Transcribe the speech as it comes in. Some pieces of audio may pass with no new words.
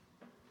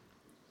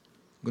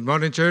Good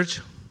morning,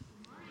 church.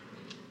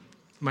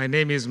 My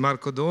name is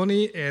Marco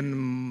Doni,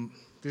 and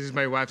this is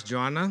my wife,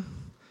 Joanna,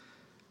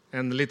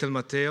 and little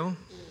Matteo.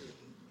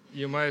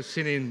 You might have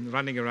seen him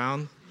running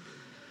around.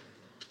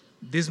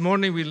 This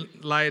morning, we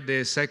light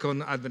the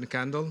second Advent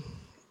candle,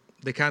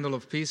 the candle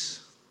of peace.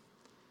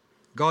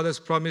 God has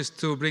promised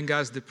to bring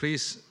us the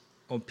peace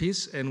of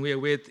peace, and we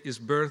await His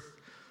birth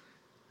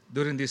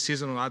during this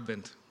season of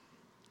Advent.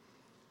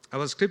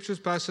 Our scripture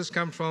passages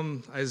come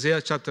from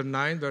Isaiah chapter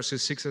 9,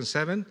 verses 6 and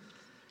 7,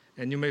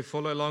 and you may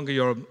follow along in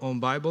your own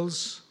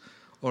Bibles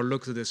or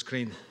look to the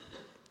screen.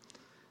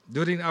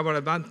 During our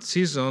Advent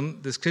season,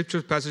 the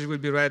scripture passage will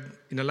be read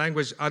in a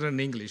language other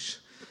than English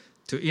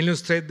to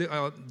illustrate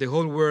the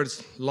whole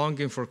world's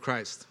longing for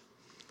Christ.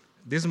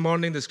 This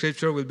morning, the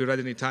scripture will be read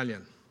in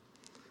Italian,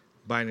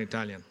 by an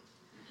Italian.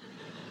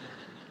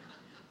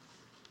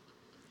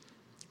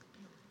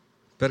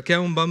 Perché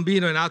un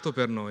bambino è nato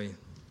per noi,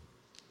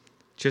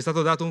 ci è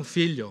stato dato un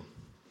figlio,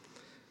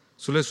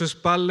 sulle sue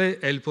spalle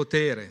è il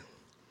potere,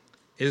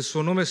 e il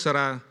suo nome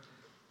sarà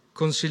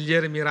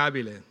Consigliere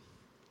mirabile,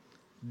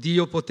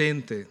 Dio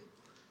potente,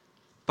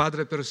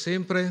 Padre per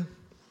sempre,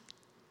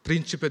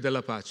 Principe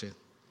della pace.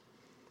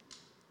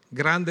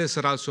 Grande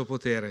sarà il suo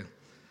potere,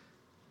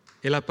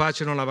 e la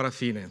pace non avrà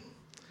fine,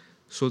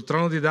 sul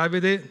trono di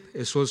Davide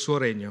e sul suo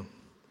regno,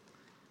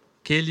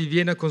 che egli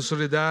viene a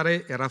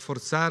consolidare e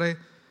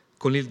rafforzare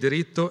con il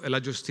diritto e la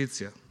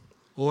giustizia,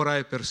 ora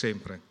e per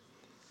sempre.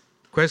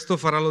 Questo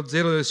farà lo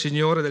zelo del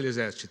Signore degli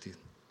eserciti.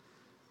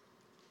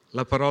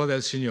 La parola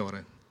del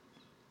Signore,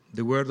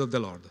 the word of the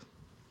Lord.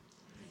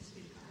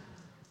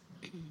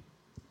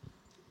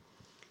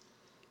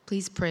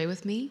 Please pray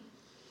with me.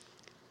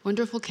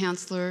 Wonderful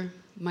Counselor,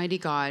 mighty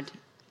God,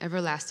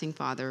 everlasting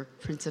Father,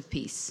 Prince of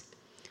Peace,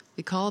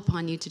 we call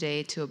upon you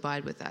today to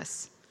abide with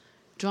us.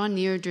 Draw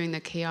near during the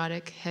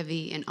chaotic,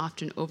 heavy, and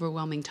often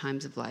overwhelming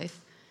times of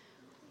life,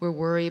 where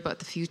worry about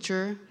the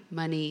future,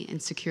 money,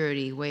 and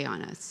security weigh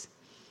on us.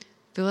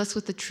 Fill us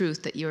with the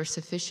truth that you are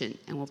sufficient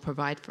and will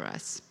provide for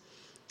us.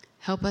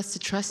 Help us to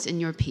trust in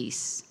your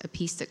peace, a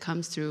peace that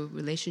comes through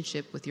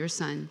relationship with your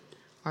Son,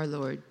 our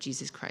Lord,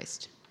 Jesus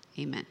Christ.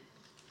 Amen.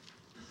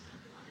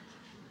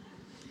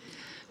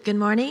 Good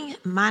morning.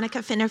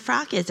 Monica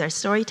Finifrock is our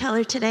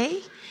storyteller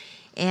today,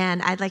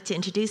 and I'd like to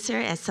introduce her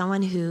as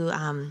someone who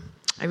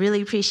I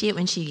really appreciate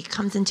when she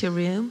comes into a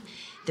room,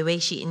 the way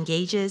she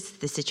engages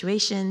the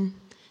situation,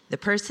 the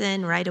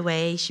person right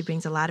away. She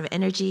brings a lot of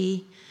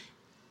energy,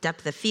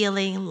 depth of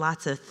feeling,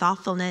 lots of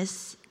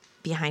thoughtfulness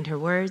behind her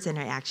words and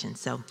her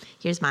actions. So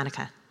here's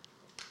Monica.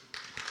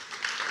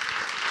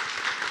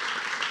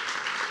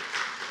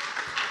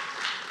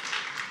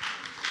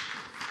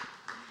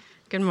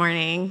 Good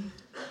morning.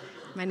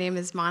 My name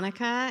is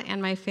Monica, and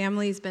my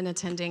family's been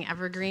attending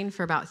Evergreen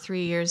for about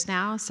 3 years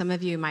now. Some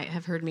of you might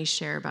have heard me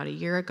share about a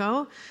year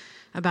ago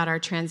about our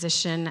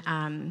transition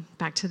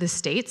back to the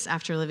States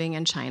after living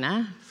in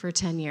China for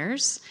 10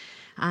 years.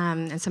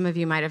 And some of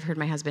you might have heard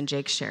my husband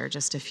Jake share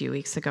just a few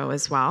weeks ago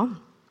as well.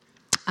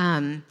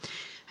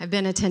 I've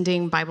been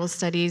attending Bible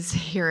studies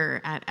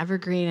here at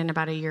Evergreen, and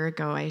about a year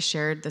ago I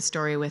shared the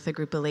story with a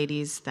group of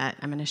ladies that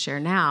I'm going to share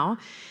now.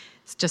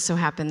 It just so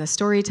happened the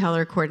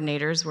storyteller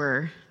coordinators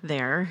were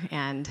there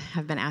and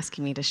have been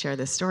asking me to share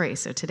this story,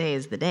 so today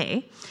is the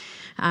day.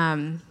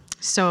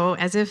 So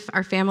as if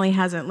our family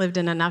hasn't lived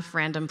in enough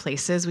random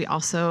places, we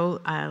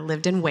also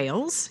lived in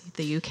Wales,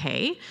 the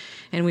UK,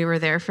 and we were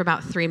there for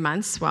about 3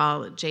 months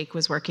while Jake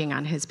was working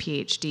on his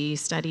PhD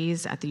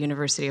studies at the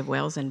University of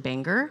Wales in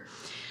Bangor.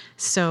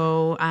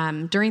 So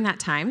during that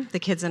time, the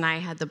kids and I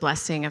had the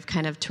blessing of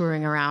kind of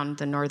touring around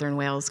the northern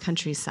Wales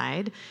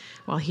countryside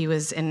while he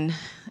was in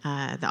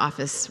the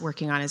office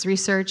working on his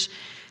research.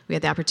 We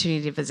had the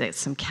opportunity to visit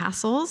some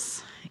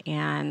castles,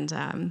 and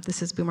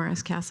this is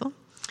Beaumaris Castle.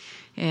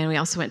 And we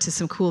also went to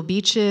some cool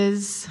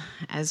beaches,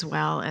 as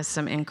well as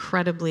some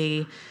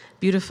incredibly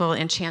beautiful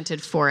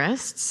enchanted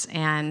forests.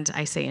 And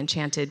I say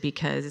enchanted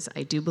because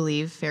I do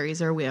believe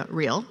fairies are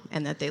real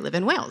and that they live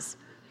in Wales.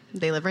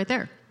 They live right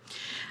there.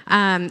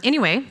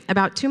 Anyway,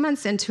 about 2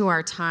 months into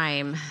our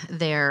time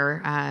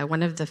there,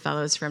 one of the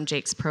fellows from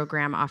Jake's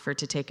program offered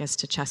to take us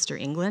to Chester,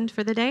 England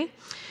for the day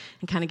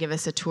and kind of give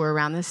us a tour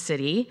around the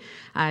city.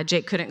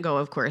 Jake couldn't go,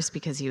 of course,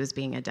 because he was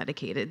being a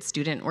dedicated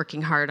student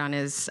working hard on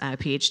his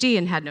PhD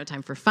and had no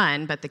time for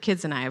fun, but the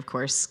kids and I, of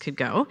course, could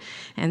go.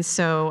 And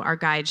so our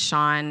guide,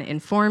 Sean,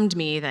 informed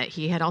me that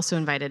he had also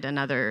invited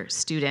another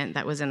student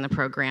that was in the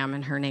program,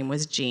 and her name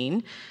was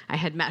Jean. I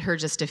had met her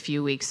just a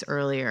few weeks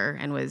earlier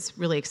and was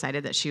really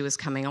excited that she was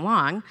coming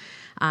along,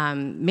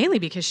 mainly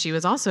because she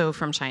was also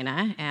from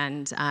China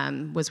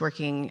and was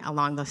working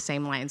along the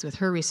same lines with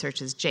her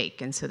research as Jake.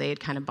 And so they had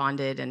kind of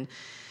bonded, and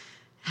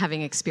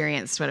having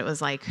experienced what it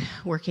was like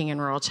working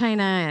in rural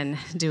China and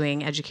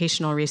doing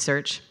educational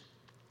research.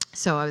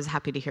 So I was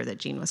happy to hear that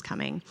Jean was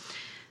coming.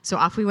 So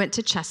off we went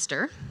to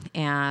Chester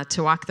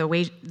to walk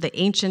the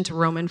ancient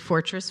Roman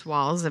fortress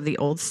walls of the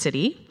old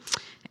city.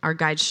 Our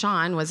guide,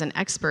 Sean, was an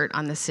expert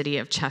on the city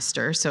of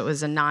Chester, so it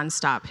was a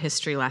nonstop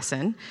history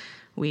lesson.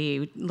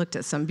 We looked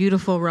at some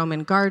beautiful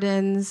Roman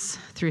gardens,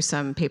 through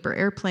some paper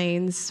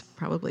airplanes,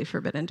 probably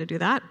forbidden to do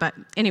that, but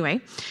anyway,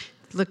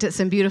 looked at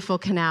some beautiful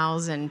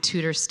canals and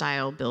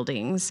Tudor-style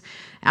buildings.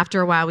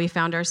 After a while, we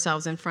found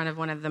ourselves in front of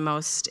one of the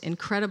most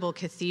incredible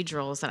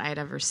cathedrals that I had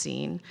ever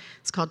seen.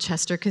 It's called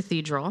Chester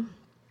Cathedral,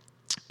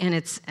 and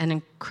it's an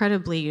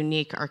incredibly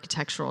unique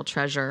architectural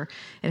treasure.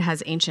 It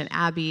has ancient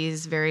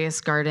abbeys, various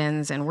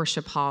gardens, and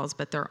worship halls,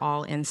 but they're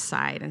all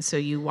inside. And so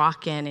you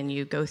walk in and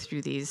you go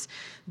through these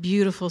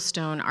beautiful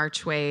stone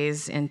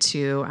archways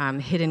into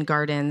hidden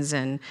gardens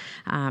and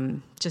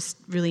just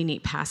really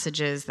neat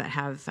passages that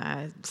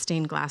have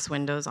stained glass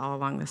windows all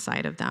along the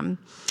side of them.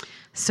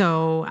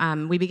 So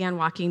we began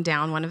walking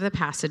down one of the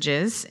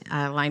passages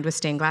lined with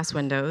stained glass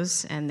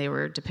windows, and they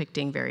were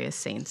depicting various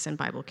saints and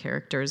Bible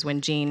characters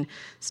when Jean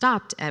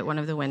stopped at one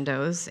of the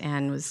windows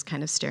and was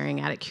kind of staring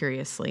at it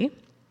curiously.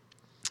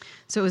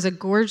 So it was a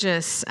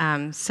gorgeous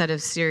a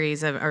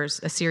series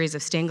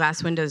of stained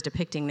glass windows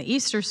depicting the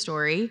Easter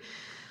story.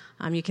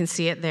 You can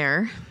see it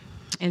there.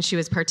 And she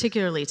was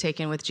particularly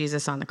taken with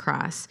Jesus on the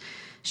cross.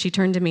 She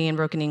turned to me in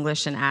broken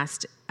English and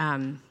asked,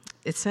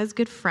 it says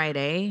Good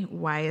Friday.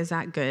 Why is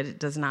that good? It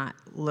does not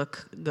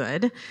look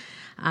good.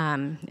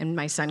 And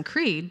my son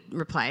Creed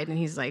replied, and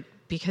he's like,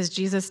 because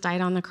Jesus died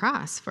on the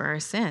cross for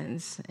our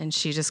sins. And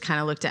she just kind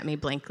of looked at me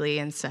blankly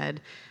and said,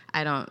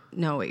 I don't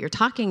know what you're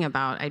talking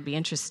about. I'd be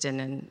interested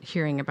in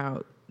hearing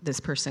about this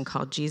person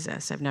called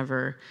Jesus. I'm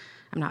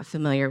not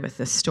familiar with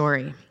this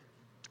story.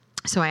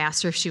 So I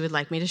asked her if she would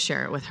like me to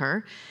share it with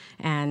her.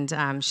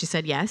 And she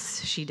said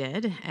yes, she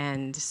did.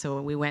 And so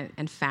we went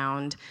and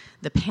found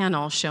the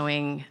panel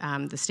showing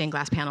the stained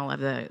glass panel of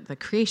the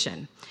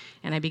creation.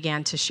 And I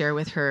began to share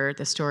with her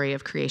the story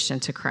of creation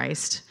to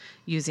Christ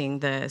using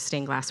the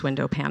stained glass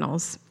window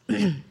panels.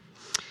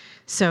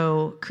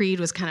 So Creed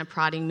was kind of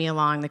prodding me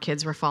along. The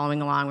kids were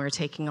following along. We were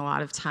taking a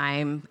lot of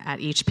time at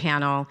each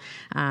panel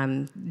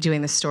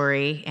doing the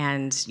story.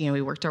 And,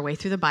 we worked our way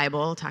through the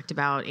Bible, talked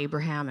about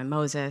Abraham and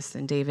Moses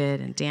and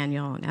David and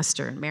Daniel and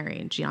Esther and Mary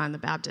and John the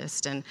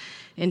Baptist, and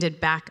ended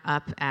back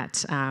up at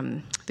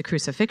the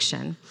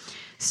crucifixion.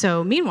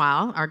 So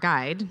meanwhile, our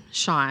guide,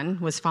 Sean,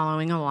 was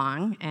following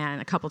along,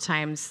 and a couple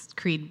times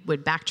Creed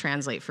would back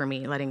translate for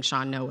me, letting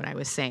Sean know what I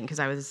was saying, because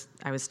I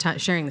was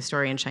sharing the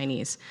story in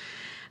Chinese.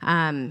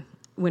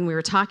 When we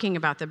were talking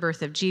about the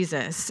birth of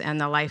Jesus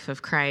and the life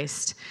of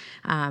Christ,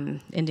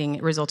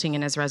 resulting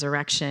in his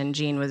resurrection,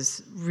 Jean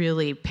was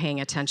really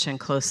paying attention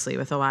closely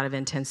with a lot of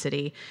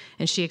intensity.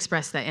 And she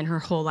expressed that in her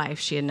whole life,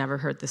 she had never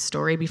heard the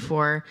story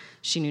before.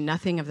 She knew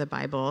nothing of the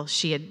Bible.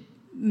 She had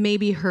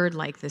maybe heard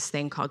like this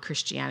thing called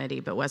Christianity,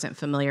 but wasn't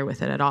familiar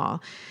with it at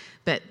all.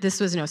 But this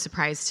was no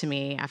surprise to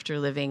me after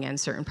living in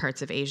certain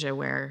parts of Asia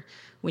where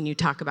when you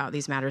talk about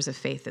these matters of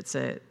faith, it's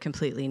a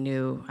completely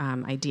new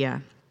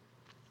idea.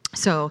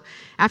 So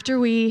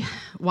after we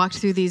walked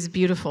through these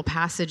beautiful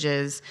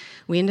passages,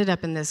 we ended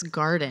up in this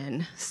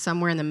garden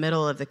somewhere in the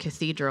middle of the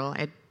cathedral.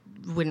 I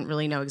wouldn't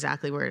really know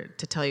exactly where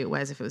to tell you it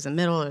was, if it was the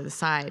middle or the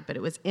side, but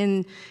it was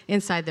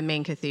inside the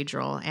main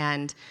cathedral.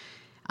 And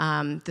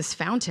this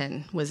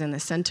fountain was in the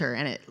center,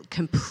 and it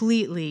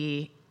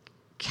completely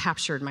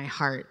captured my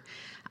heart.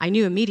 I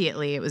knew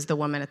immediately it was the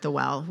woman at the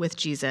well with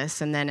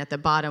Jesus, and then at the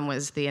bottom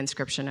was the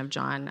inscription of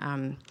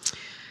John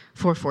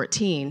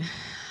 4:14.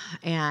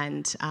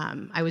 And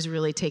I was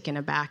really taken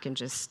aback and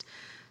just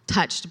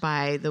touched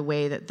by the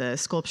way that the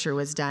sculpture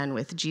was done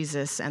with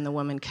Jesus and the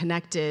woman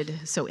connected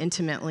so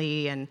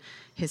intimately, and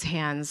his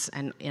hands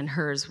and in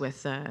hers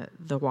with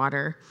the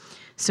water.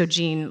 So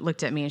Jean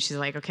looked at me and she's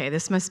like, okay,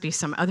 this must be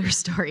some other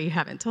story you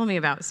haven't told me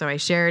about. So I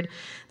shared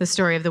the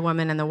story of the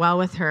woman in the well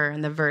with her,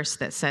 and the verse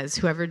that says,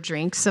 whoever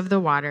drinks of the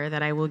water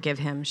that I will give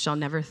him shall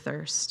never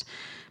thirst.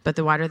 But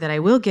the water that I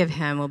will give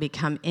him will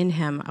become in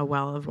him a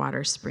well of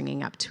water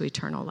springing up to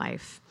eternal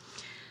life.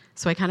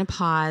 So I kind of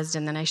paused,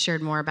 and then I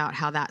shared more about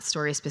how that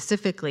story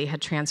specifically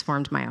had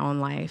transformed my own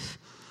life.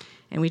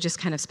 And we just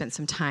kind of spent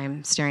some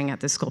time staring at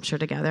the sculpture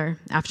together.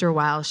 After a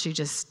while, she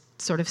just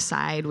sort of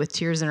sighed with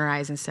tears in her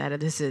eyes and said,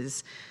 this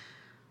is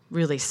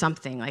really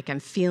something. Like, I'm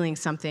feeling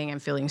something. I'm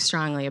feeling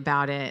strongly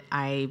about it.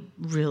 I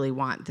really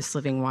want this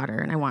living water,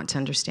 and I want to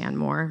understand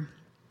more.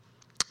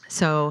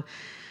 So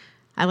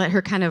I let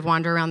her kind of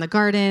wander around the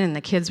garden, and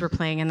the kids were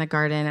playing in the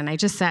garden, and I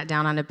just sat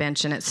down on a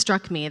bench, and it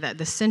struck me that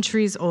the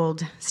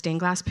centuries-old stained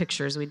glass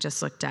pictures we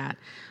just looked at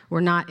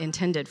were not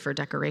intended for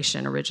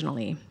decoration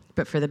originally,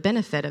 but for the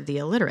benefit of the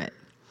illiterate.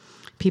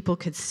 People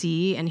could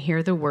see and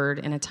hear the word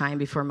in a time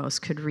before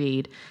most could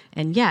read,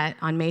 and yet,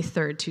 on May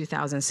 3rd,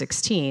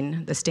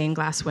 2016, the stained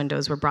glass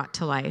windows were brought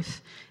to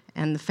life,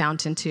 and the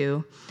fountain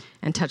too,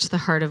 and touched the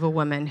heart of a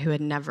woman who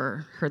had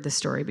never heard the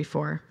story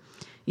before.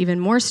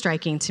 Even more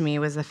striking to me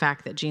was the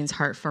fact that Jean's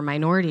heart for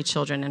minority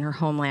children in her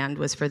homeland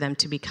was for them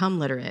to become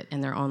literate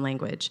in their own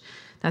language.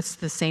 That's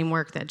the same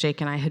work that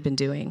Jake and I had been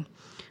doing.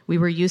 We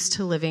were used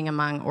to living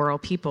among oral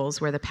peoples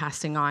where the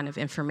passing on of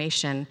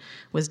information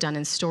was done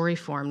in story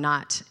form,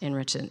 not in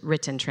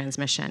written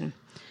transmission.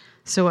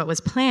 So what was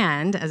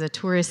planned as a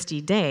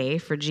touristy day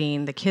for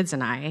Jean, the kids,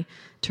 and I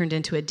turned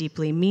into a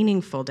deeply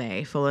meaningful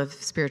day full of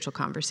spiritual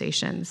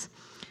conversations.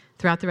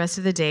 Throughout the rest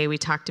of the day, we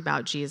talked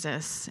about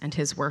Jesus and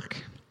his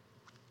work.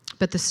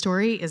 But the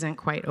story isn't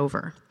quite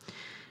over.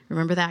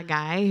 Remember that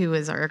guy who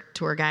was our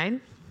tour guide?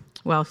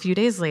 Well, a few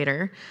days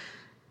later,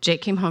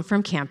 Jake came home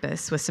from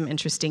campus with some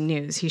interesting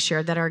news. He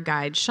shared that our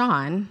guide,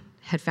 Sean,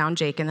 had found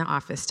Jake in the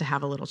office to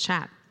have a little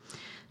chat.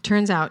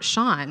 Turns out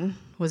Sean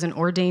was an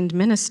ordained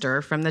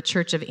minister from the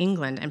Church of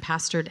England and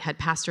had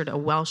pastored a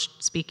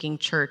Welsh-speaking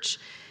church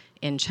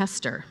in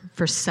Chester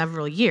for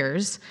several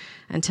years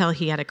until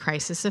he had a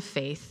crisis of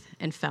faith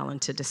and fell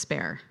into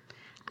despair.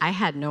 I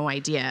had no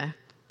idea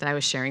that I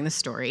was sharing the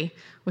story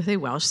with a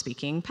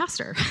Welsh-speaking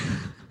pastor.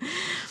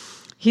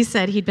 He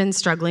said he'd been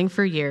struggling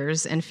for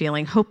years and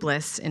feeling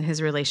hopeless in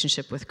his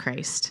relationship with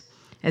Christ.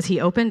 As he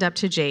opened up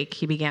to Jake,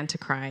 he began to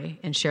cry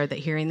and shared that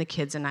hearing the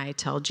kids and I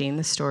tell Jean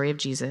the story of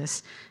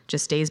Jesus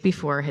just days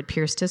before had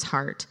pierced his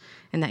heart,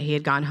 and that he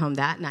had gone home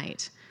that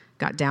night,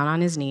 got down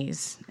on his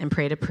knees, and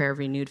prayed a prayer of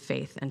renewed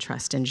faith and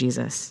trust in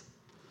Jesus.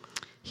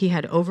 He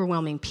had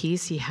overwhelming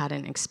peace he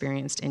hadn't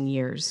experienced in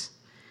years.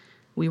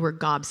 We were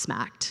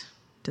gobsmacked.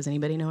 Does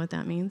anybody know what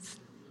that means?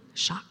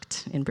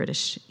 Shocked in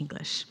British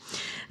English.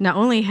 Not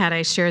only had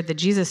I shared the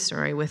Jesus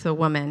story with a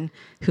woman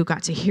who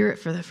got to hear it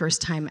for the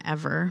first time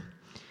ever,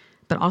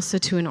 but also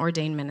to an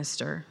ordained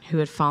minister who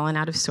had fallen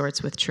out of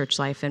sorts with church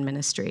life and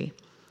ministry.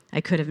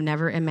 I could have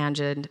never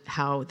imagined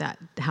how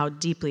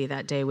deeply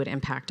that day would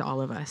impact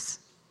all of us.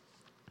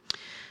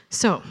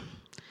 So,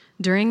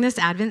 during this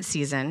Advent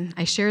season,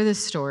 I share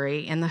this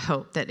story in the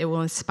hope that it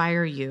will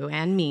inspire you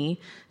and me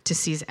to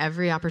seize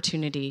every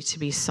opportunity to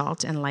be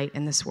salt and light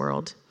in this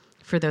world,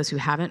 for those who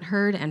haven't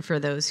heard and for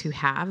those who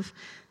have,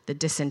 the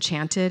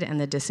disenchanted and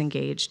the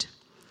disengaged.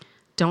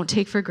 Don't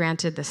take for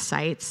granted the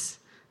sights,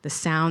 the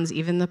sounds,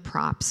 even the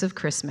props of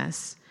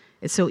Christmas.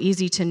 It's so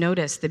easy to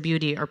notice the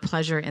beauty or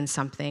pleasure in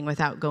something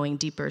without going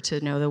deeper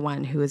to know the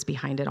one who is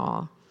behind it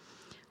all.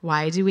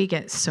 Why do we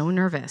get so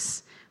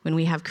nervous when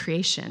we have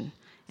creation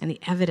and the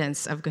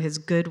evidence of his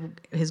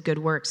good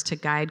works to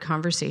guide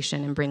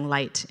conversation and bring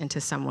light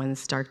into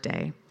someone's dark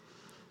day?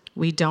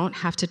 We don't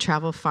have to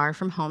travel far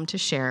from home to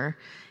share,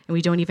 and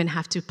we don't even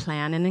have to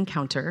plan an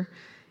encounter.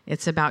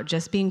 It's about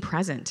just being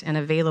present and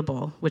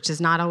available, which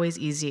is not always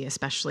easy,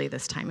 especially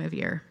this time of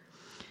year.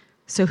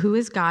 So who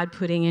is God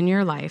putting in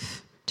your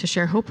life to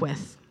share hope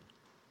with?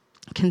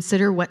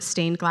 Consider what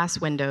stained glass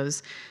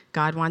windows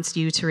God wants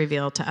you to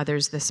reveal to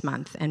others this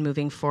month and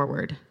moving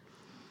forward.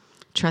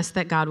 Trust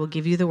that God will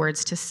give you the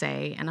words to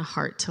say and a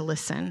heart to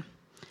listen.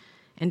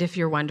 And if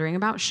you're wondering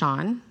about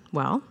Sean,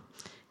 well,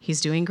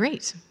 he's doing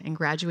great and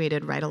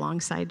graduated right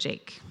alongside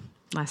Jake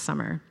last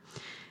summer.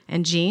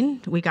 And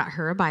Jean, we got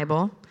her a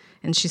Bible,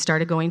 and she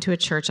started going to a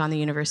church on the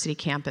university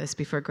campus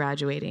before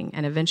graduating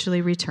and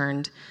eventually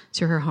returned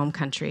to her home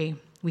country.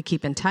 We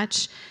keep in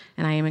touch,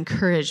 and I am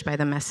encouraged by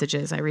the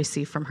messages I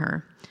receive from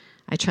her.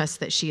 I trust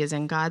that she is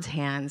in God's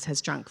hands,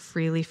 has drunk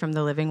freely from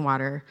the living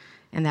water,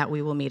 and that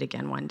we will meet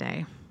again one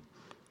day.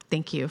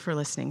 Thank you for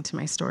listening to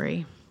my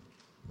story.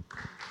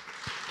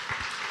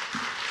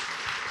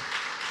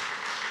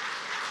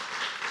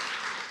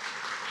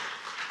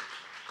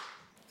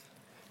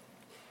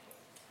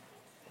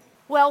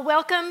 Well,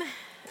 welcome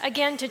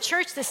again to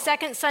church, the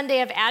second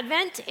Sunday of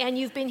Advent, and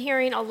you've been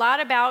hearing a lot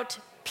about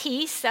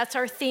peace. That's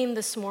our theme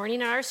this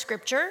morning in our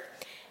scripture.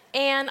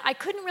 And I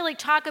couldn't really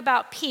talk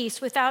about peace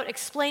without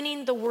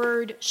explaining the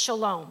word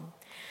shalom.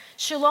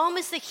 Shalom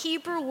is the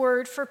Hebrew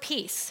word for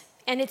peace,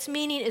 and its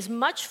meaning is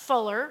much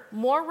fuller,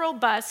 more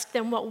robust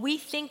than what we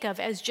think of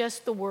as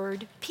just the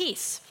word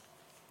peace.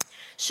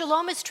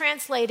 Shalom is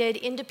translated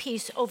into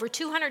peace over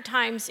 200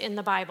 times in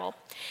the Bible,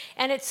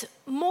 and it's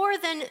more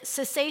than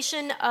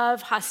cessation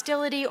of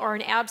hostility or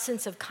an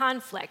absence of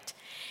conflict.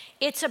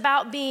 It's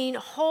about being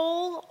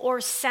whole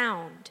or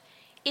sound.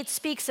 It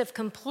speaks of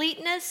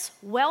completeness,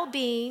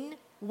 well-being,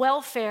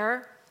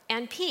 welfare,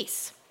 and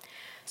peace.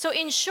 So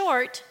in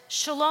short,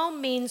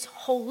 shalom means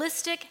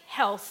holistic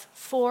health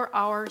for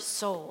our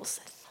souls.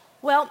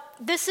 Well,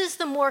 this is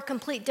the more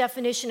complete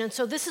definition, and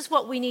so this is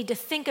what we need to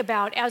think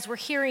about as we're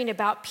hearing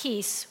about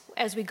peace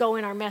as we go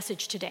in our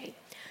message today.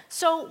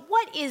 So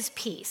what is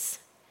peace?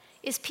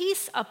 Is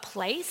peace a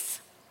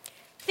place?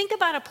 Think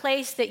about a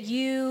place that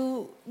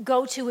you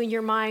go to in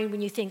your mind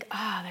when you think,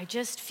 I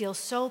just feel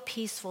so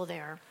peaceful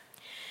there.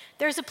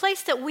 There's a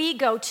place that we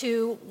go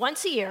to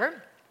once a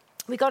year.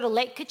 We go to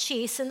Lake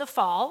Cochise in the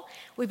fall.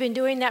 We've been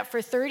doing that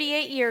for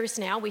 38 years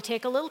now. We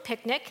take a little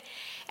picnic,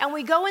 and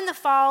we go in the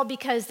fall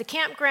because the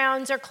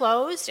campgrounds are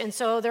closed, and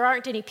so there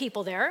aren't any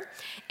people there.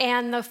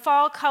 And the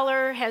fall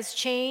color has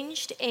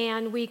changed,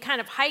 and we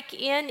kind of hike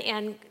in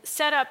and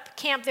set up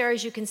camp there,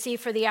 as you can see,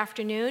 for the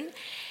afternoon.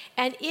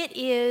 And it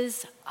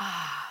is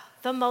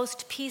the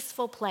most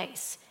peaceful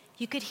place.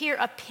 You could hear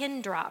a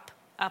pin drop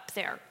up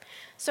there.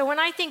 So when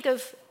I think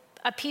of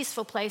a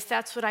peaceful place,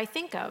 that's what I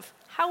think of.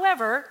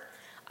 However,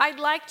 I'd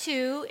like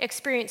to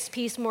experience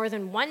peace more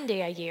than one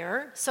day a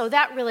year, so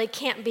that really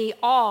can't be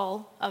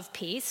all of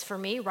peace for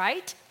me,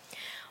 right?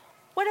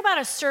 What about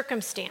a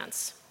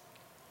circumstance?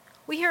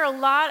 We hear a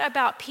lot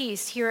about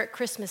peace here at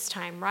Christmas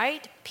time,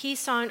 right?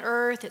 Peace on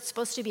earth, it's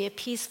supposed to be a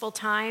peaceful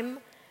time.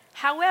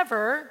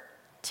 However,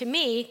 to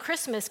me,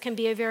 Christmas can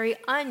be a very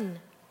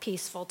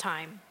unpeaceful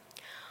time.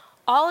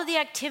 All of the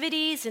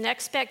activities and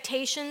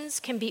expectations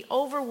can be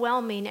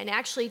overwhelming and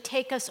actually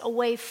take us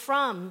away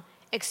from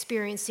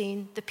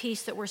experiencing the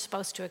peace that we're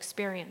supposed to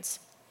experience.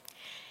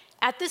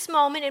 At this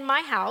moment in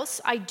my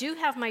house, I do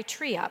have my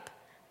tree up,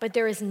 but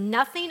there is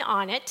nothing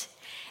on it,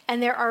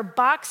 and there are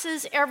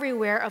boxes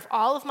everywhere of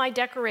all of my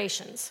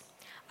decorations.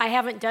 I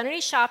haven't done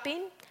any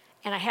shopping,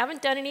 and I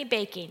haven't done any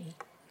baking.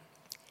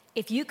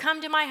 If you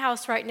come to my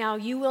house right now,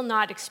 you will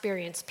not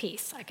experience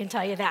peace, I can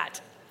tell you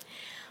that.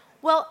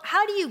 Well,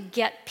 how do you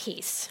get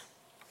peace?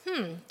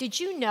 Did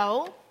you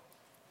know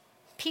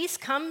peace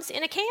comes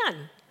in a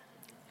can?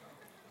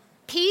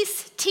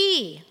 Peace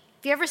tea.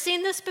 Have you ever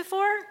seen this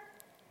before?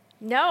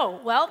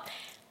 No. Well,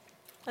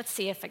 let's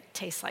see if it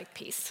tastes like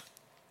peace.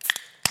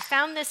 I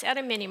found this at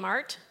a mini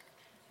mart.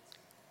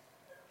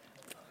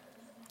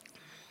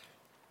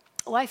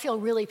 Oh, I feel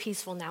really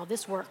peaceful now.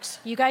 This works.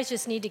 You guys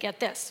just need to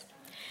get this.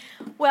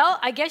 Well,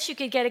 I guess you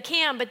could get a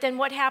can, but then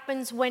what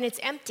happens when it's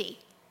empty?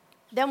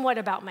 Then what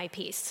about my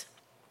peace?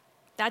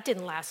 That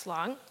didn't last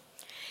long.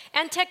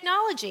 And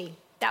technology,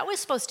 that was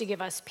supposed to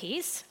give us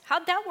peace.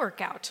 How'd that work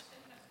out?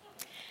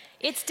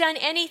 It's done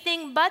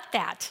anything but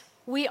that.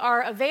 We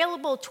are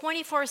available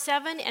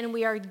 24/7, and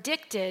we are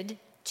addicted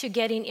to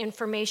getting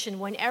information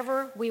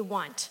whenever we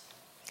want.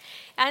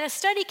 And a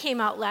study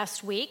came out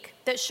last week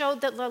that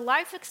showed that the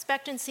life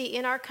expectancy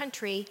in our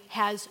country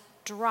has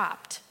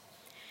dropped.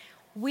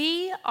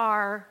 We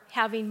are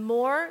having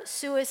more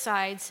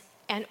suicides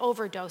and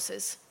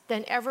overdoses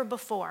than ever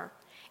before,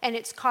 and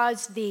it's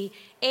caused the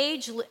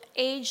age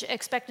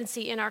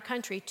expectancy in our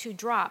country to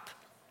drop.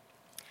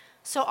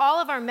 So all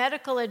of our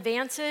medical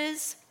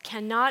advances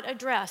cannot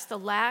address the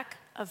lack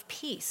of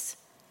peace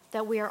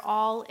that we are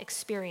all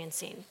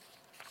experiencing.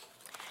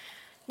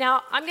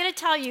 Now, I'm going to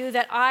tell you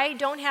that I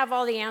don't have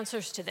all the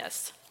answers to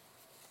this.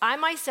 I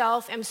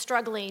myself am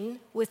struggling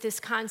with this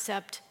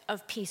concept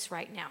of peace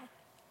right now.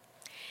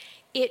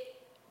 It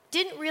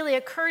didn't really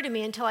occur to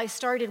me until I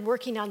started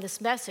working on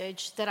this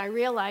message that I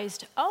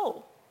realized,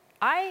 oh,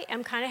 I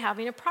am kind of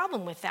having a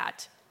problem with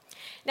that.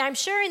 Now, I'm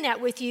sharing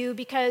that with you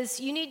because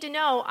you need to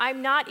know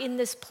I'm not in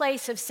this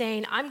place of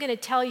saying, I'm going to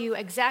tell you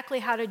exactly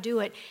how to do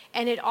it,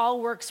 and it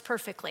all works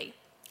perfectly.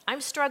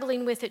 I'm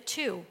struggling with it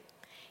too.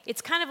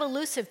 It's kind of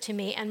elusive to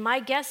me, and my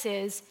guess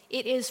is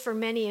it is for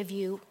many of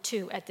you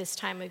too at this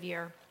time of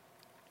year.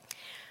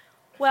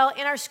 Well,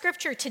 in our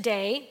scripture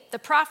today, the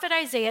prophet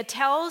Isaiah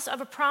tells of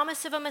a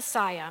promise of a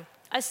Messiah,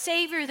 a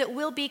Savior that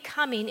will be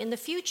coming in the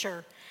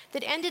future,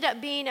 that ended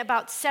up being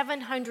about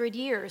 700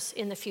 years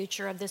in the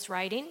future of this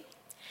writing.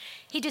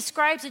 He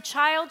describes a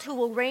child who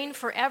will reign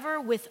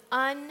forever with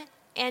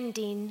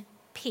unending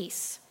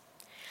peace.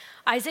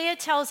 Isaiah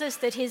tells us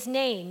that his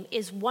name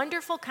is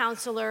Wonderful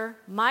Counselor,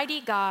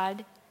 Mighty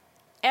God,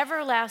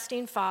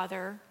 Everlasting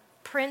Father,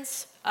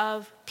 Prince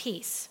of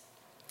Peace.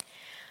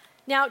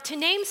 Now, to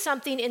name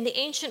something in the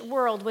ancient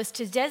world was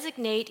to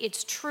designate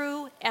its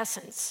true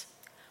essence.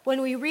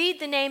 When we read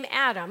the name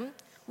Adam,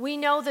 we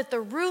know that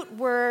the root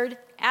word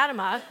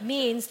Adama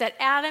means that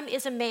Adam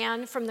is a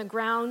man from the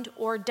ground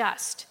or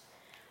dust.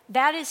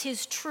 That is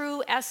his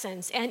true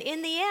essence, and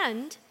in the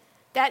end,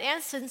 that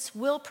essence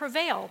will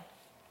prevail.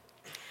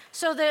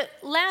 So the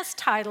last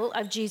title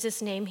of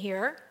Jesus' name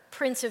here,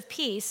 Prince of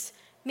Peace,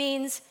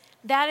 means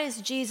that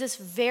is Jesus'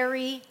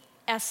 very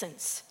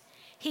essence.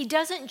 He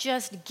doesn't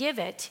just give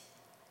it,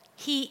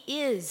 he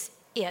is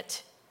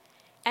it,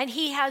 and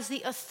he has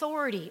the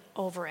authority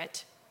over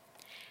it.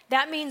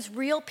 That means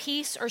real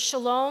peace or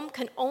shalom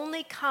can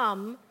only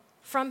come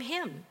from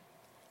him.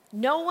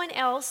 No one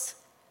else,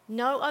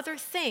 no other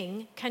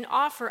thing can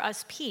offer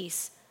us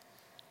peace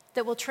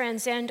that will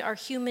transcend our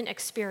human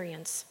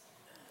experience.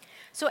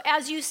 So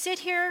as you sit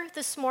here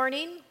this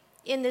morning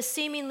in this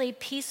seemingly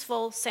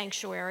peaceful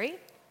sanctuary,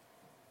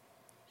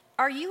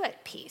 are you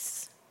at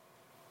peace?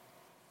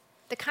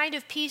 The kind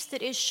of peace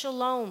that is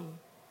shalom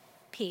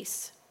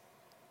peace.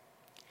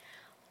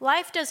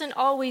 Life doesn't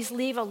always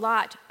leave a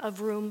lot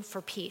of room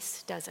for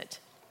peace, does it?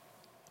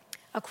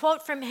 A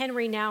quote from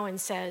Henry Nouwen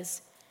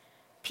says,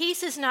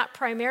 "Peace is not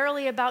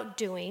primarily about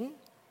doing.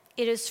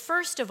 It is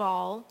first of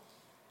all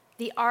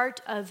the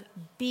art of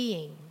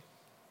being."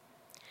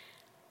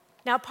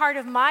 Now, part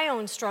of my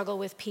own struggle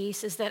with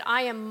peace is that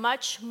I am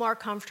much more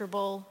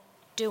comfortable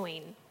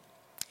doing.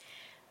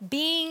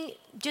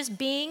 Just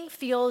being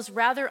feels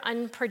rather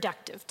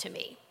unproductive to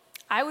me.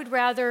 I would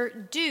rather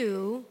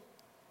do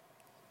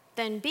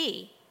than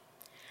be.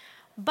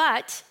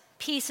 But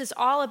peace is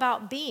all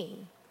about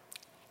being.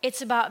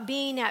 It's about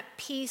being at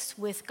peace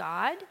with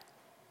God.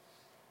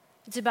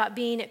 It's about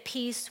being at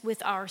peace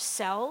with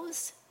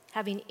ourselves,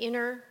 having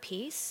inner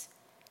peace.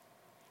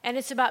 And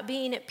it's about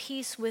being at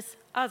peace with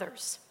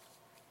others.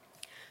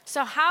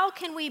 So how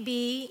can we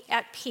be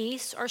at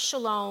peace or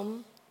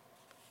shalom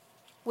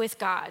with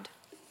God?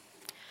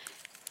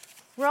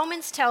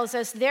 Romans tells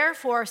us,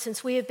 therefore,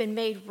 since we have been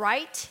made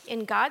right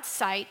in God's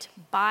sight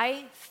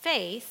by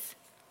faith,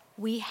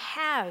 we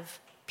have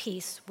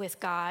peace with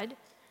God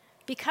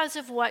because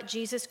of what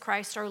Jesus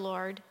Christ our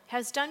Lord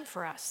has done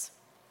for us.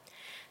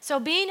 So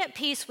being at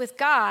peace with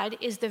God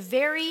is the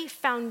very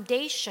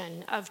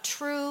foundation of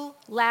true,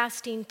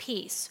 lasting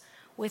peace.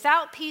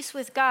 Without peace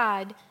with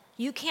God,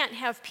 you can't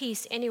have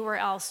peace anywhere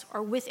else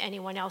or with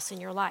anyone else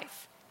in your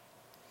life.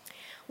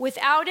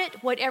 Without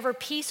it, whatever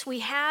peace we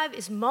have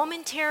is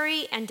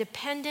momentary and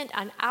dependent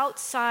on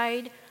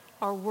outside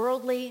or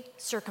worldly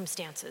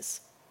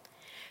circumstances.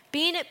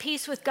 Being at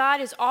peace with God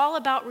is all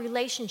about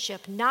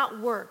relationship, not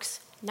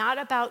works, not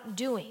about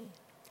doing.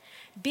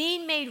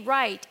 Being made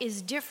right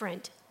is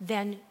different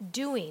than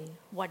doing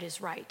what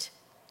is right.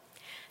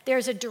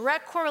 There's a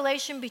direct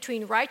correlation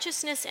between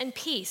righteousness and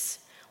peace.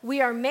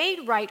 We are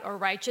made right or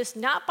righteous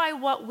not by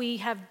what we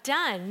have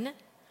done,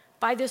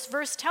 by this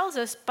verse tells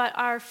us, but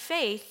our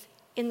faith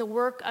in the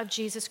work of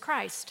Jesus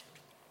Christ.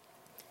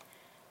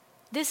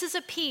 This is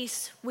a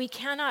peace we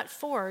cannot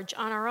forge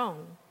on our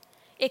own.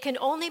 It can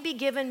only be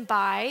given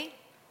by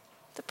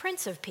the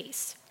Prince of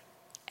Peace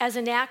as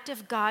an act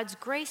of God's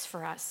grace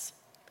for us.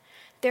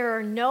 There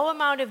are no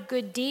amount of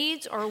good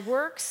deeds or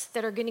works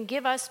that are going to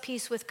give us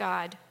peace with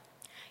God.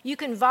 You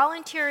can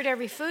volunteer at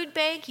every food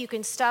bank. You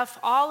can stuff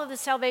all of the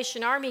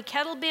Salvation Army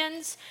kettle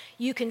bins.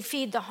 You can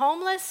feed the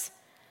homeless.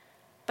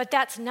 But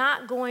that's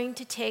not going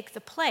to take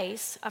the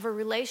place of a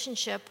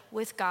relationship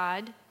with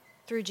God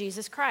through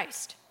Jesus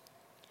Christ.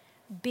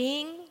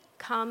 Being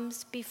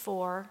comes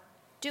before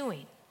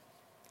doing.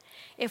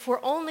 If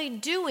we're only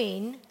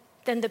doing,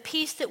 then the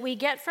peace that we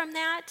get from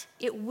that,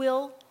 it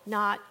will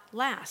not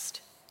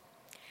last.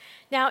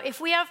 Now,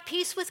 if we have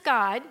peace with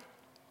God,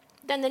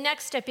 then the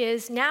next step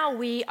is now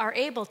we are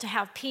able to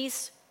have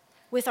peace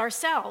with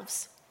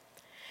ourselves.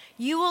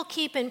 You will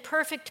keep in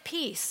perfect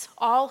peace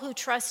all who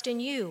trust in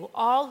you,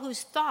 all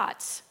whose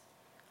thoughts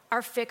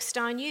are fixed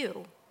on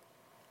you.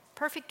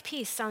 Perfect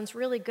peace sounds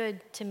really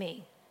good to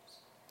me.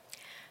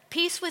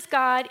 Peace with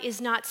God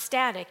is not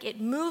static. It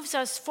moves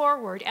us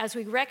forward as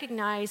we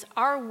recognize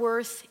our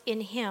worth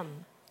in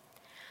Him.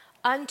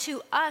 Unto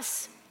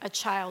us a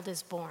child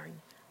is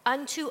born.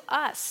 Unto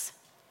us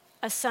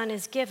a son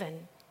is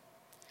given.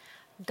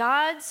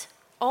 God's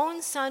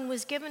own Son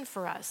was given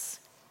for us.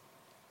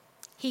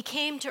 He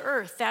came to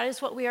earth. That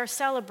is what we are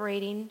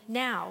celebrating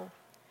now.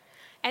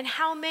 And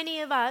how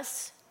many of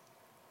us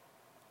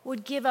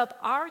would give up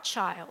our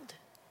child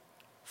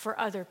for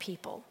other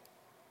people?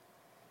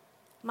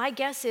 My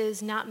guess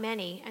is not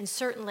many, and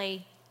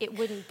certainly it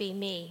wouldn't be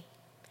me.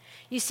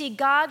 You see,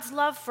 God's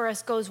love for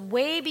us goes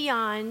way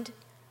beyond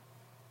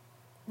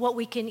what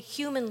we can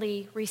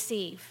humanly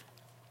receive.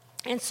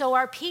 And so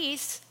our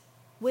peace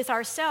with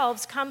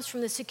ourselves comes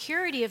from the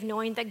security of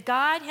knowing that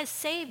God has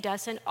saved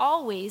us and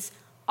always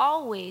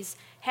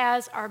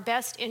has our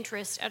best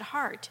interest at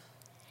heart.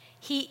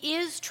 He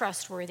is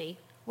trustworthy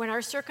when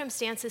our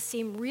circumstances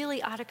seem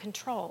really out of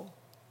control.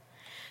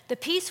 The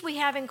peace we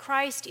have in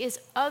Christ is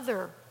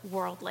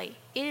otherworldly.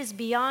 It is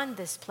beyond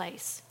this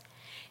place.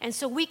 And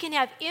so we can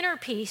have inner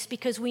peace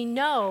because we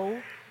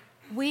know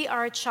we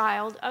are a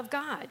child of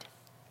God.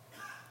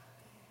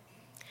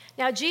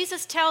 Now,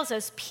 Jesus tells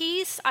us,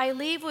 peace I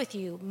leave with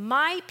you,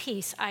 my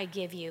peace I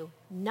give you,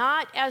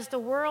 not as the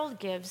world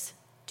gives,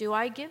 do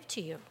I give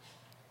to you.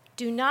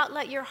 Do not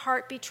let your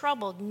heart be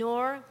troubled,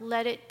 nor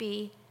let it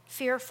be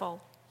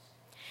fearful.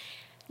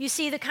 You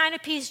see, the kind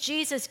of peace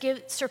Jesus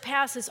gives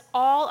surpasses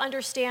all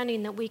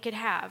understanding that we could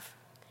have.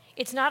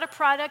 It's not a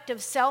product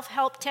of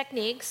self-help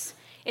techniques.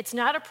 It's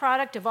not a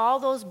product of all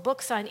those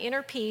books on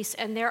inner peace,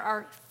 and there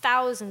are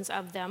thousands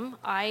of them.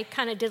 I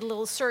kind of did a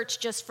little search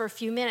just for a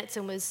few minutes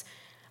and was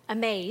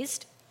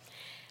amazed.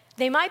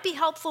 They might be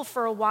helpful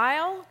for a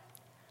while,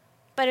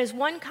 but as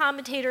one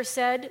commentator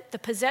said, the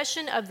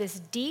possession of this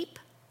deep,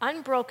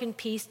 unbroken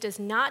peace does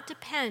not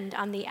depend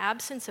on the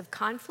absence of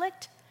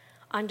conflict,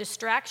 on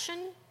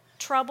distraction,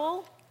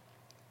 trouble,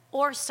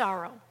 or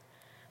sorrow,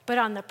 but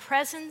on the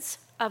presence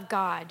of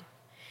God.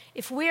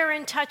 If we are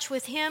in touch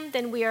with Him,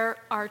 then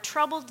our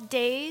troubled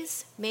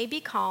days may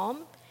be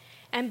calm,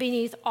 and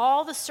beneath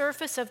all the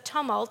surface of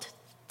tumult,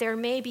 there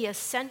may be a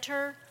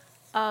center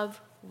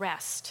of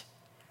rest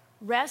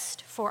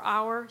for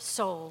our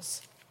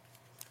souls.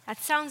 That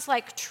sounds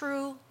like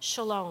true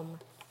shalom.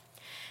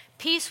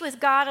 Peace with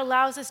God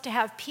allows us to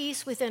have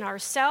peace within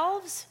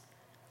ourselves,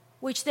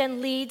 which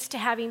then leads to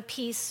having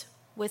peace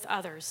with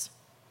others.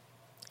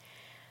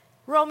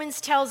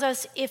 Romans tells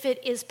us if it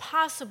is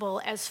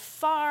possible, as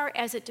far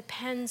as it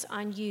depends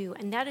on you,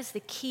 and that is the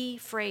key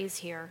phrase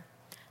here,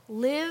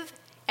 live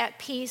at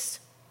peace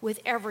with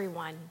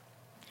everyone.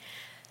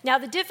 Now,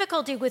 the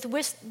difficulty with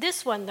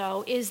this one,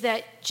 though, is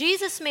that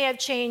Jesus may have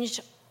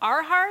changed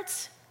our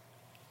hearts,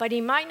 but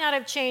He might not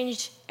have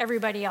changed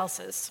everybody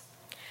else's.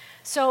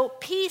 So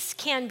peace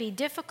can be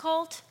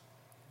difficult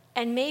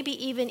and maybe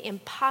even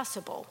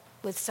impossible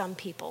with some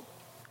people.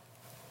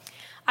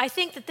 I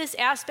think that this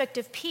aspect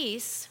of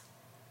peace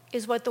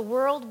is what the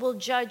world will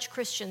judge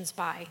Christians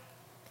by.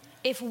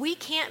 If we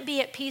can't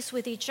be at peace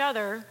with each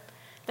other,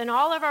 then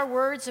all of our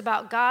words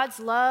about God's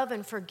love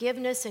and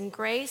forgiveness and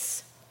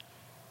grace,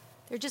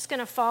 they're just going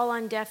to fall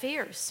on deaf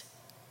ears.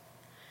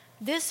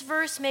 This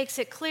verse makes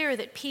it clear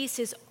that peace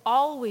is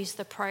always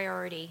the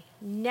priority,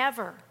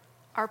 never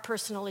our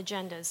personal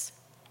agendas.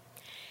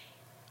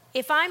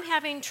 If I'm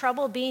having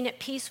trouble being at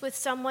peace with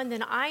someone,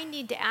 then I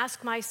need to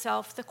ask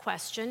myself the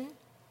question,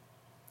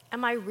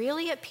 am I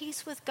really at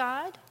peace with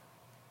God?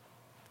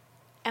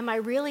 Am I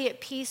really at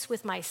peace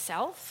with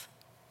myself?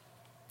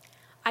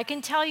 I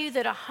can tell you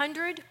that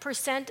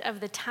 100%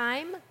 of the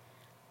time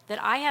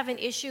that I have an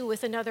issue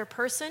with another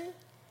person,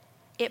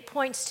 it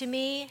points to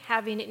me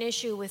having an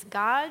issue with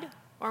God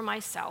or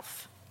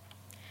myself.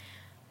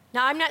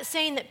 Now, I'm not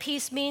saying that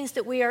peace means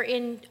that we are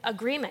in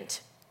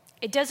agreement.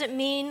 It doesn't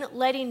mean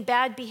letting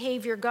bad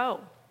behavior go.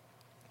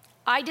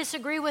 I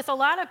disagree with a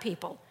lot of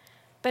people,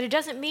 but it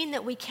doesn't mean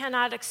that we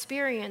cannot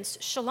experience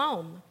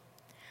shalom.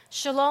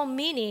 Shalom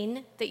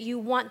meaning that you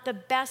want the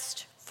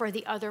best for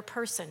the other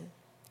person.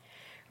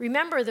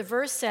 Remember, the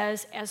verse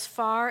says, as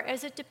far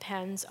as it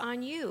depends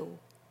on you,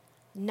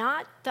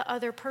 not the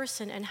other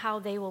person and how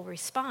they will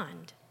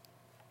respond.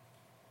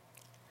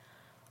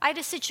 I had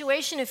a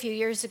situation a few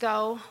years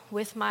ago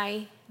with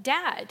my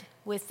dad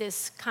with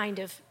this kind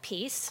of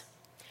peace.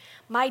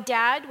 My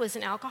dad was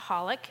an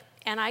alcoholic,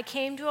 and I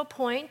came to a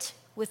point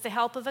with the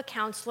help of a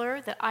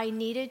counselor that I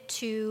needed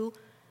to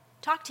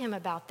talk to him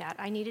about that.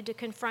 I needed to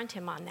confront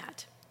him on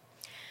that.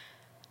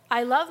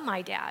 I love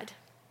my dad,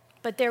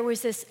 but there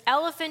was this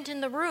elephant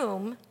in the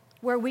room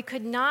where we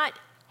could not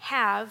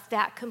have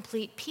that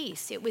complete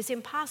peace. It was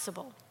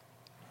impossible.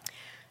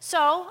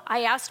 So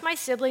I asked my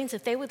siblings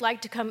if they would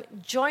like to come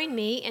join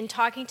me in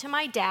talking to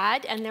my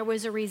dad, and there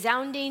was a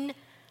resounding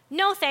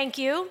no thank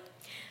you.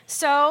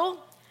 So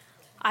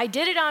I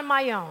did it on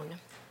my own.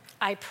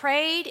 I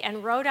prayed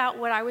and wrote out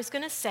what I was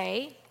going to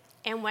say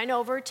and went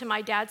over to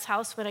my dad's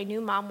house when I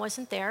knew Mom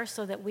wasn't there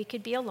so that we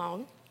could be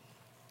alone.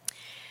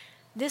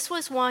 This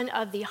was one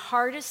of the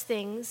hardest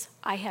things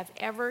I have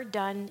ever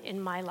done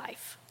in my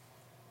life.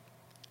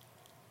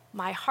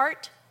 My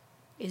heart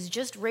is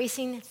just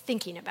racing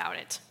thinking about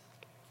it.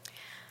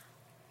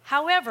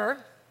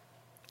 However,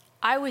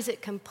 I was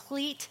at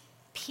complete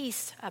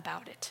peace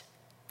about it.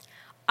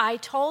 I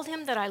told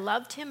him that I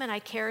loved him and I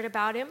cared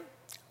about him.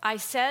 I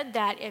said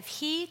that if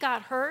he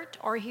got hurt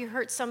or he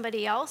hurt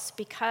somebody else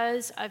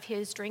because of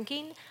his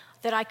drinking,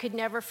 that I could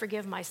never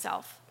forgive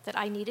myself, that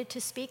I needed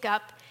to speak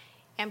up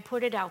and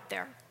put it out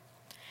there.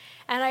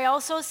 And I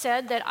also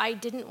said that I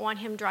didn't want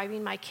him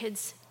driving my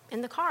kids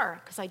in the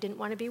car because I didn't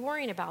want to be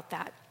worrying about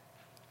that.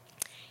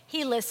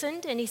 He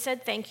listened and he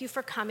said, thank you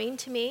for coming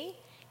to me.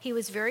 He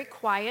was very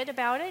quiet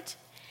about it,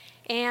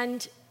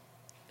 and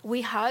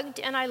we hugged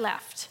and I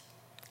left.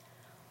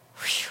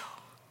 Whew.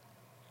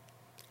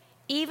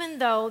 Even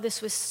though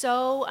this was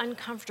so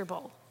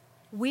uncomfortable,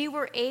 we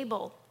were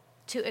able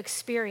to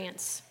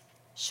experience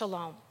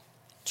shalom,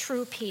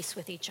 true peace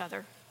with each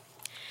other.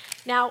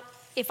 Now,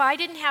 if I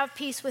didn't have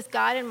peace with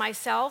God and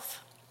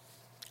myself,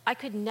 I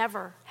could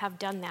never have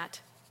done that.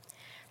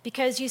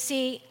 Because you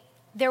see,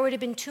 there would have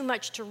been too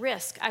much to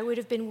risk. I would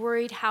have been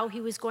worried how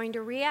he was going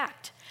to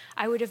react.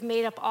 I would have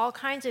made up all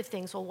kinds of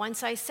things. Well,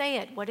 once I say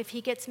it, what if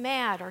he gets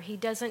mad or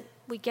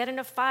we get in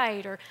a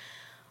fight, or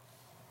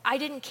I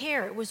didn't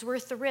care. It was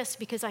worth the risk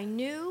because I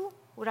knew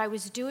what I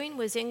was doing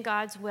was in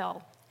God's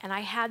will, and I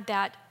had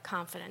that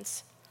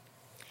confidence.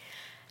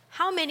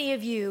 How many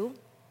of you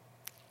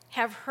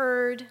have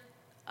heard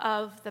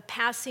of the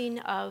passing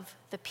of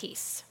the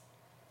peace?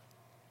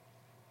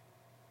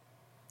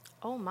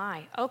 Oh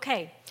my,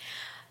 okay.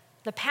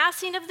 The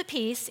passing of the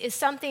peace is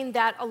something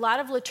that a lot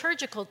of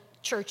liturgical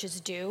churches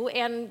do,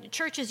 and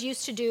churches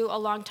used to do a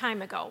long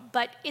time ago.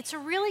 But it's a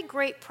really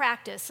great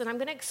practice, and I'm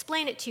going to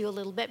explain it to you a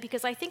little bit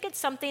because I think it's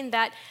something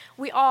that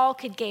we all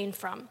could gain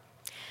from.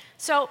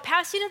 So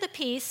passing of the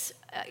peace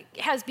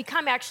has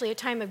become actually a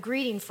time of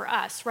greeting for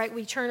us, right?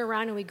 We turn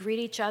around and we greet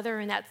each other,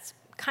 and that's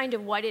kind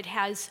of what it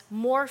has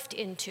morphed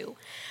into.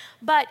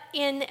 But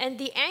in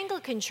the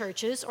Anglican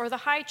churches or the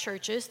high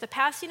churches, the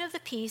passing of the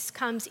peace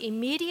comes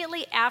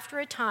immediately after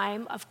a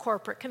time of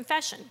corporate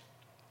confession.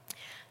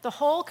 The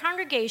whole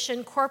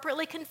congregation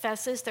corporately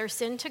confesses their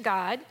sin to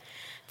God.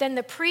 Then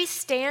the priest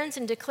stands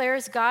and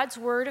declares God's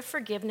word of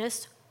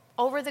forgiveness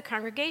over the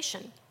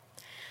congregation.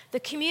 The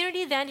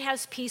community then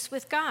has peace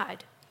with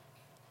God.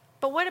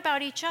 But what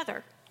about each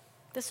other?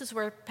 This is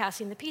where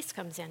passing the peace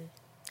comes in.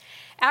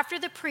 After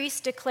the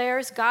priest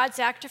declares God's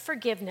act of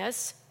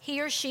forgiveness, he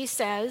or she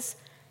says,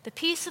 "The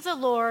peace of the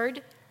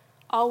Lord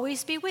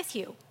always be with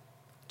you,"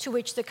 to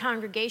which the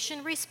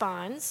congregation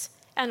responds,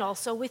 "And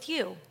also with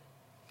you."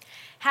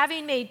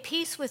 Having made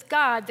peace with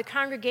God, the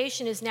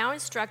congregation is now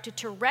instructed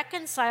to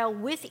reconcile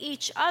with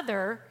each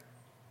other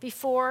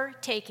before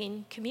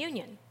taking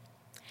communion.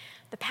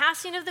 The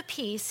passing of the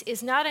peace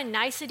is not a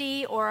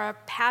nicety or a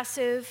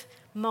passive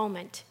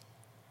moment.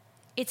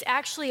 It's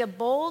actually a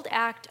bold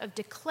act of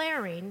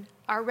declaring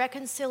our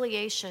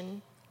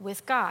reconciliation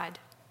with God.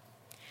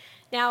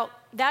 Now,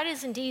 that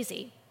isn't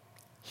easy.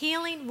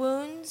 Healing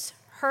wounds,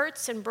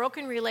 hurts, and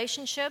broken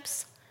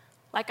relationships,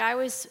 like I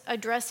was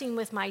addressing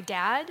with my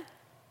dad,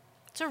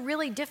 it's a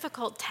really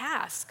difficult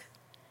task.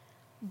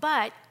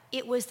 But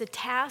it was the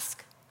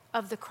task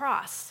of the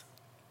cross.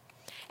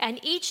 And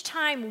each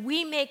time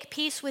we make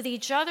peace with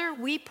each other,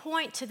 we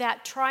point to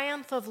that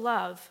triumph of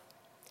love.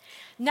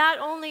 Not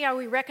only are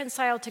we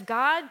reconciled to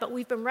God, but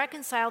we've been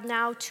reconciled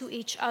now to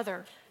each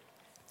other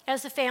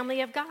as the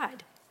family of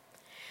God.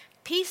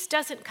 Peace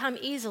doesn't come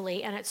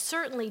easily, and it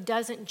certainly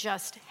doesn't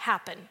just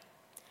happen.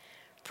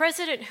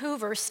 President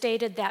Hoover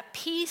stated that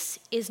peace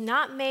is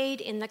not made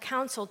in the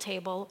council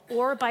table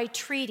or by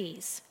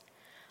treaties,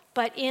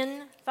 but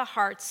in the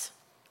hearts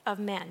of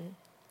men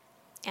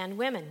and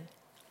women.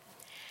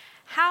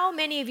 How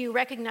many of you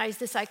recognize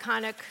this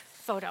iconic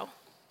photo?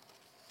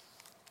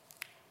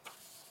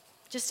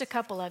 Just a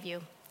couple of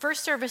you.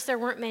 First service, there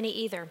weren't many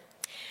either.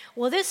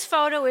 Well, this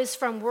photo is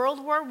from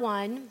World War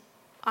I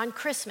on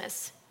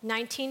Christmas,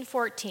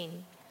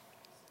 1914.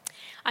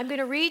 I'm going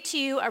to read to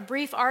you a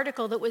brief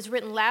article that was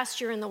written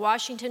last year in the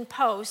Washington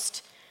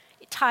Post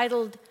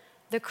titled,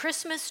 "The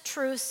Christmas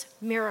Truce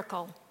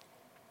Miracle."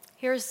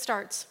 Here it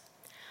starts.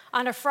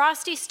 On a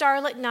frosty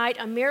starlit night,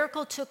 a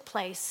miracle took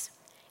place.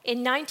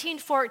 In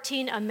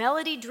 1914, a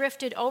melody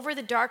drifted over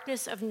the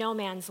darkness of no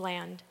man's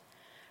land.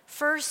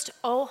 First,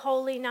 O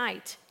Holy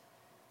Night,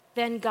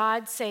 then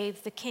God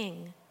Save the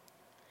King.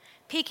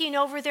 Peeking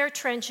over their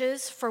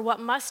trenches for what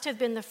must have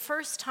been the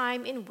first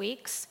time in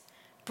weeks,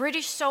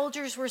 British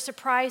soldiers were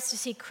surprised to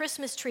see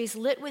Christmas trees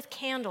lit with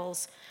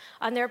candles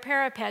on their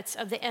parapets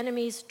of the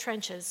enemy's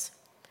trenches.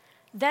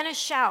 Then a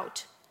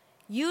shout,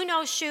 "You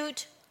no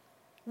shoot,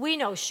 we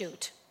no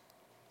shoot."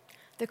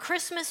 The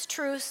Christmas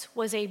truce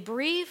was a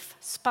brief,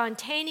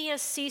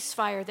 spontaneous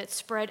ceasefire that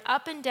spread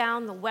up and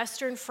down the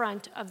Western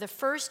Front of the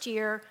first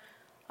year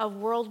of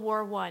World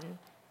War I.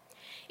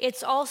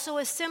 It's also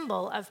a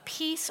symbol of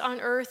peace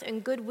on earth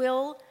and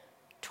goodwill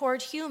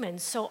toward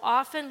humans, so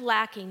often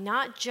lacking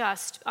not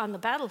just on the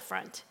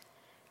battlefront,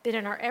 but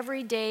in our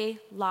everyday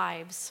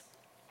lives.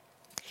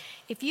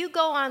 If you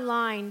go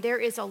online, there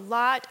is a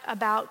lot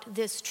about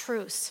this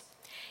truce.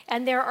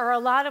 And there are a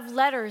lot of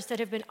letters that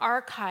have been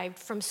archived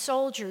from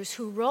soldiers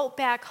who wrote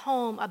back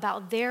home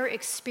about their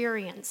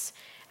experience.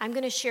 I'm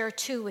going to share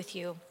two with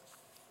you.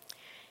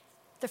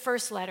 The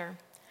first letter.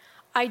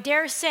 I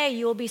dare say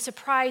you will be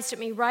surprised at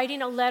me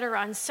writing a letter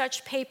on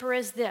such paper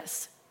as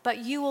this, but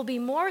you will be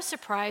more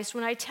surprised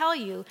when I tell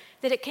you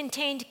that it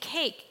contained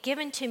cake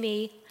given to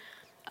me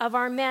of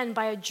our men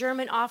by a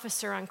German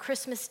officer on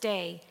Christmas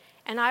Day,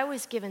 and I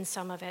was given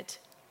some of it.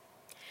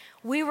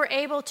 We were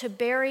able to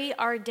bury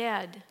our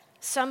dead,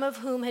 some of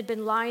whom had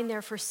been lying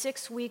there for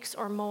 6 weeks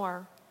or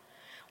more.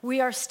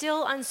 We are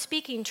still on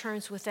speaking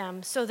terms with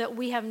them, so that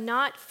we have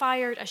not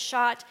fired a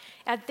shot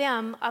at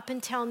them up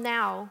until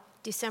now,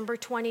 December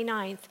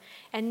 29th,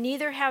 and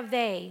neither have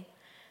they,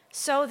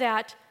 so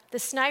that the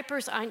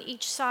snipers on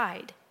each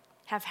side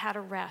have had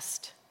a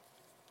rest.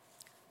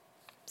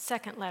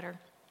 Second letter.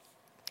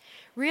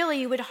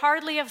 Really, you would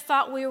hardly have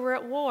thought we were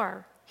at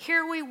war.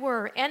 Here we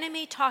were,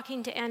 enemy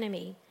talking to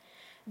enemy.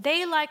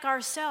 They, like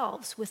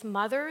ourselves, with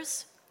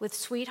mothers, with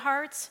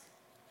sweethearts,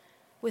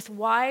 with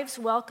wives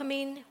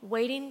welcoming,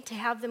 waiting to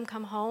have them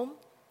come home,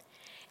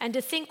 and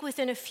to think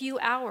within a few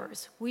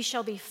hours we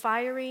shall be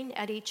firing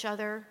at each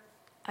other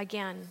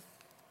again.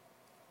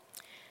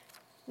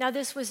 Now,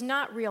 this was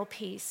not real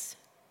peace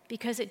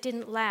because it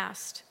didn't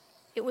last.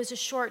 It was a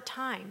short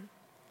time,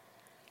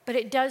 but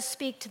it does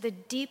speak to the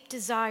deep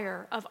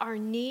desire of our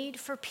need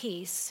for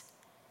peace,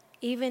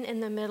 even in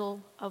the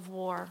middle of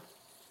war.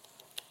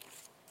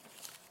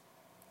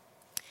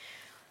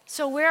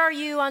 So where are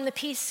you on the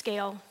peace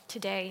scale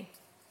today?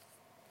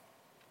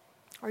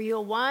 Are you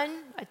a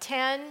 1, a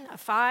 10, a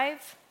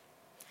 5?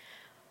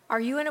 Are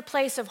you in a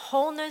place of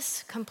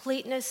wholeness,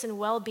 completeness, and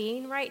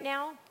well-being right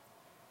now?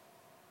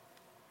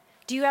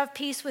 Do you have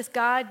peace with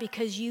God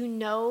because you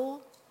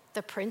know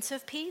the Prince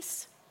of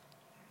Peace?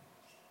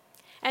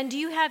 And do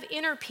you have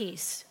inner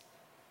peace?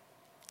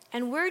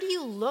 And where do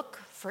you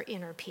look for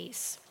inner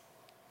peace?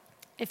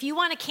 If you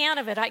want a can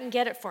of it, I can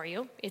get it for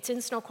you. It's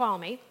in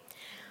Snoqualmie.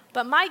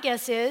 But my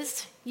guess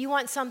is you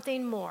want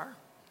something more.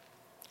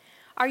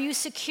 Are you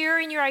secure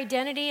in your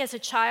identity as a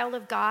child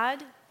of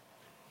God?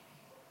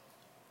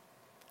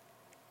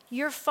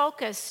 Your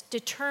focus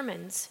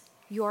determines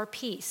your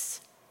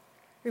peace.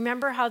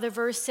 Remember how the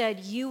verse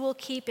said, "You will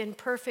keep in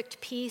perfect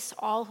peace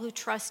all who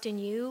trust in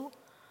you,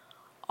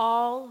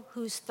 all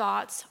whose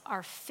thoughts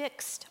are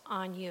fixed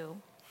on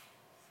you."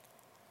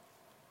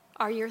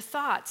 Are your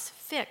thoughts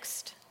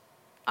fixed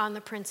on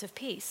the Prince of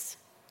Peace?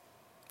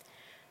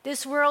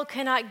 This world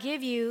cannot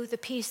give you the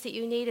peace that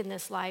you need in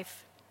this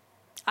life.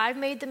 I've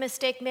made the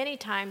mistake many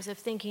times of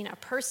thinking a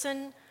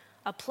person,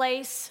 a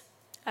place,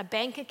 a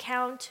bank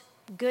account,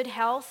 good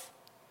health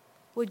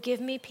would give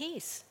me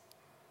peace.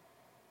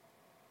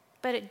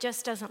 But it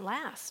just doesn't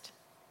last.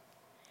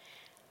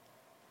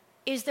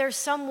 Is there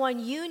someone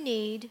you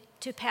need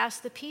to pass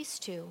the peace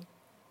to?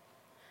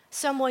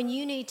 Someone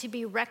you need to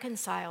be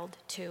reconciled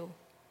to?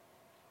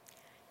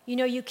 You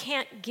know, you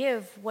can't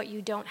give what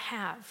you don't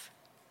have.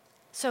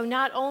 So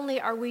not only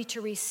are we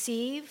to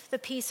receive the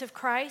peace of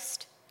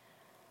Christ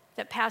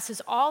that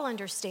passes all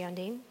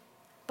understanding,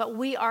 but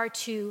we are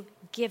to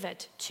give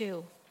it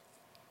too.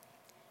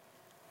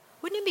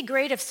 Wouldn't it be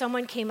great if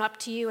someone came up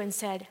to you and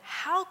said,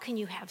 "How can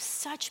you have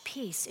such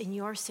peace in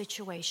your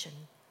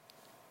situation?"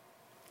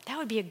 That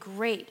would be a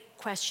great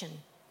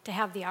question to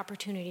have the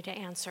opportunity to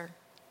answer.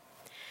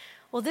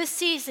 Well, this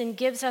season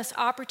gives us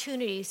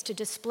opportunities to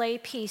display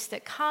peace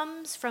that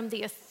comes from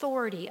the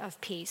authority of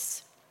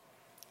peace,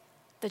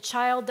 the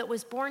child that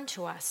was born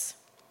to us.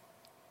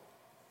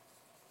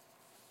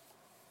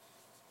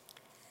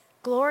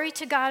 Glory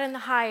to God in the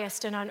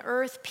highest, and on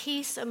earth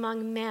peace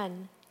among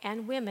men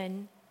and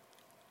women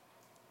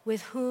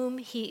with whom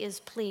he is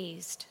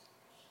pleased.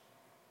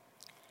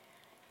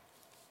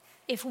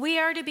 If we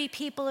are to be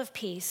people of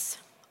peace,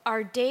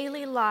 our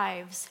daily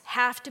lives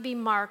have to be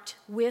marked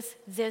with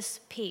this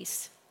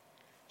peace.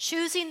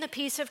 Choosing the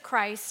peace of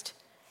Christ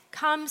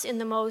comes in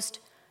the most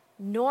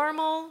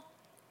normal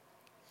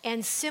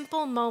and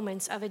simple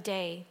moments of a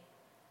day,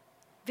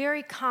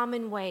 very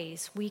common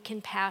ways we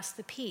can pass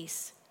the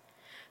peace.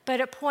 But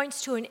it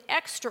points to an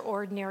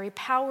extraordinary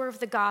power of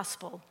the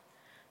gospel,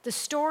 the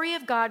story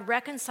of God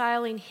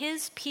reconciling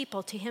his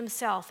people to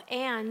himself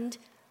and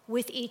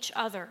with each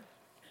other.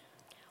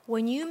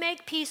 When you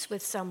make peace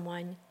with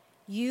someone,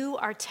 you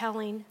are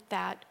telling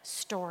that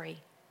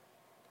story.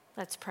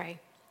 Let's pray.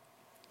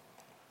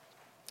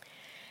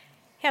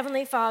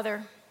 Heavenly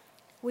Father,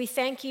 we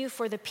thank you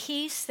for the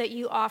peace that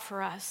you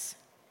offer us,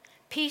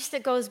 peace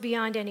that goes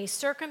beyond any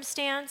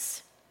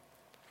circumstance,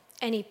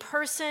 any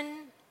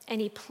person,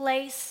 any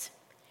place,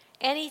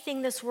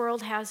 anything this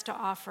world has to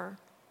offer.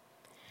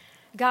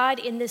 God,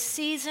 in this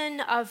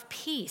season of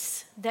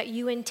peace that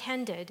you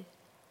intended,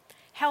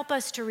 help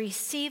us to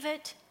receive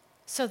it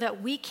so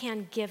that we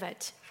can give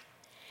it.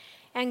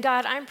 And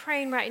God, I'm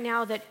praying right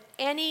now that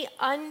any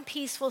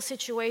unpeaceful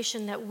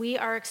situation that we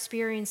are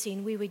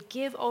experiencing, we would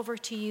give over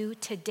to you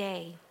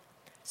today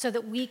so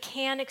that we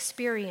can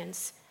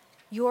experience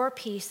your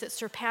peace that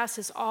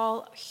surpasses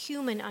all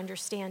human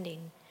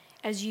understanding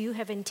as you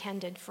have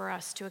intended for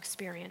us to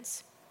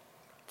experience.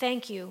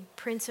 Thank you,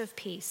 Prince of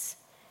Peace.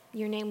 In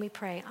your name we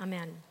pray,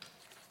 amen.